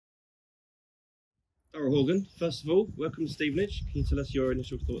Daryl Horgan, first of all, welcome to Stevenage. Can you tell us your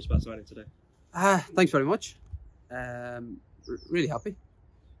initial thoughts about signing today? Thanks very much. Really happy.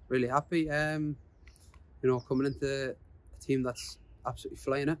 Really happy. Coming into a team that's absolutely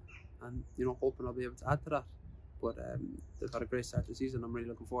flying it, and hoping I'll be able to add to that. But they've had a great start to the season. I'm really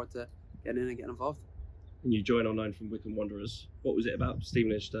looking forward to getting in and getting involved. And you join on loan from Wycombe Wanderers. What was it about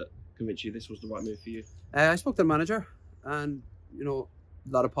Stevenage that convinced you this was the right move for you? I spoke to the manager, and a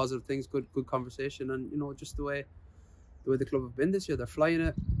lot of positive things, good conversation, and just the way the club have been this year. They're flying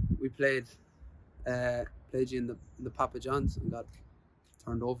it. We played you in the Papa John's and got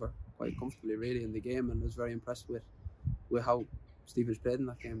turned over quite comfortably really in the game, and was very impressed with how Stevenage played in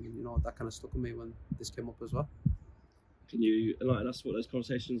that game, and that kind of stuck with me when this came up as well. Can you enlighten us what those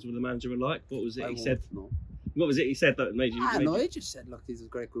conversations with the manager were like? What was it he said? No. What was it he said that made you? He just said, look, these are a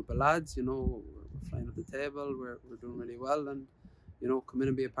great group of lads, we're flying at the table, we're doing really well, and come in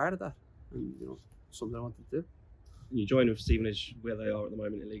and be a part of that, and something I wanted to do. And you join with Stevenage where they are at the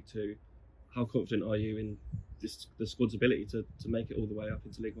moment in League Two. How confident are you in the squad's ability to make it all the way up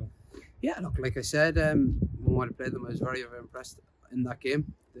into League One? Yeah, look, like I said, when I played them, I was very, very impressed in that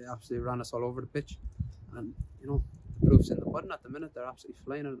game. They absolutely ran us all over the pitch, and the proof's in the pudding at the minute. They're absolutely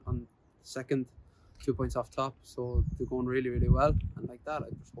flying on second, 2 points off top, so they're going really, really well. And like that, I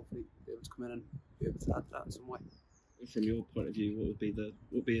just hopefully be able to come in and be able to add to that in some way. From your point of view, what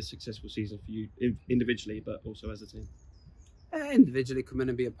would be a successful season for you individually, but also as a team? Individually, come in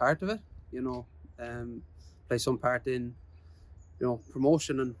and be a part of it. Play some part in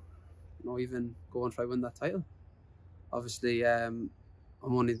promotion, and even go and try win that title. Obviously, I'm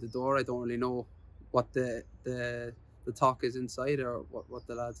only at the door. I don't really know what the talk is inside, or what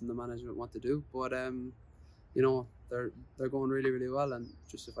the lads and the management want to do. But they're going really, really well, and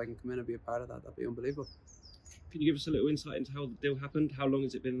just if I can come in and be a part of that, that'd be unbelievable. Can you give us a little insight into how the deal happened? How long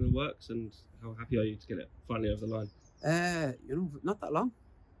has it been in the works, and how happy are you to get it finally over the line? Not that long.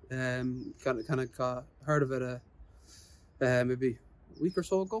 Kind of heard of it maybe a week or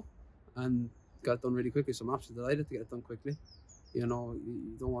so ago, and got it done really quickly. So I'm absolutely delighted to get it done quickly. You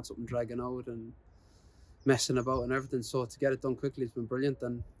don't want something dragging out and messing about and everything. So to get it done quickly has been brilliant,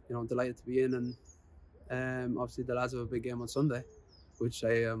 and I'm delighted to be in. And obviously the lads have a big game on Sunday, which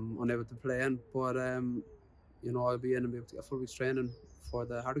I am unable to play in, but I'll be in and be able to get a full week's training for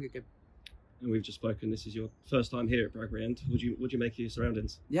the Harrogate game. And we've just spoken. This is your first time here at Bradbury End. Would you make of your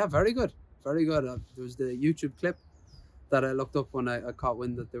surroundings? Yeah, very good, very good. There was the YouTube clip that I looked up when I caught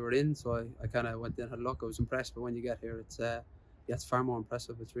wind that they were in, so I kind of went in and had a look. I was impressed, but when you get here, it's far more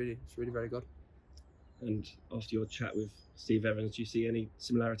impressive. It's really very good. And after your chat with Steve Evans, do you see any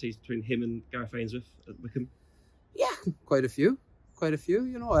similarities between him and Gareth Ainsworth at Wycombe? Yeah, quite a few.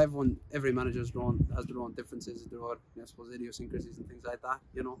 Every manager has their own differences, their own, I suppose, idiosyncrasies and things like that.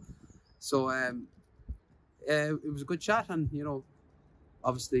 So it was a good chat, and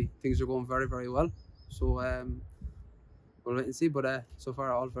obviously things are going very, very well. So we'll wait and see. But so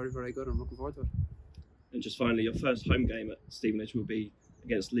far, all very, very good. I'm looking forward to it. And just finally, your first home game at Stevenage will be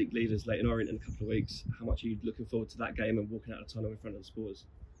against league leaders Leyton Orient in a couple of weeks. How much are you looking forward to that game and walking out of the tunnel in front of the supporters?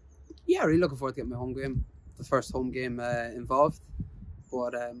 Yeah, really looking forward to getting my home game, the first home game involved.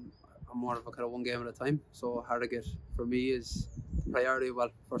 But I'm more of a kind of one game at a time. So Harrogate for me is priority. Well,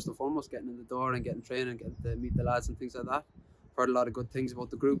 first and foremost, getting in the door and getting training, getting to meet the lads and things like that. Heard a lot of good things about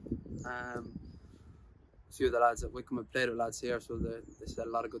the group. A few of the lads at Wycombe have played with lads here, so they said a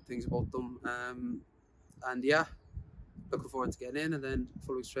lot of good things about them. And yeah, looking forward to getting in, and then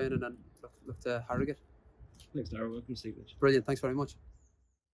full week's training, and look to Harrogate. Thanks, Daryl. Welcome to Stevenage. Brilliant. Thanks very much.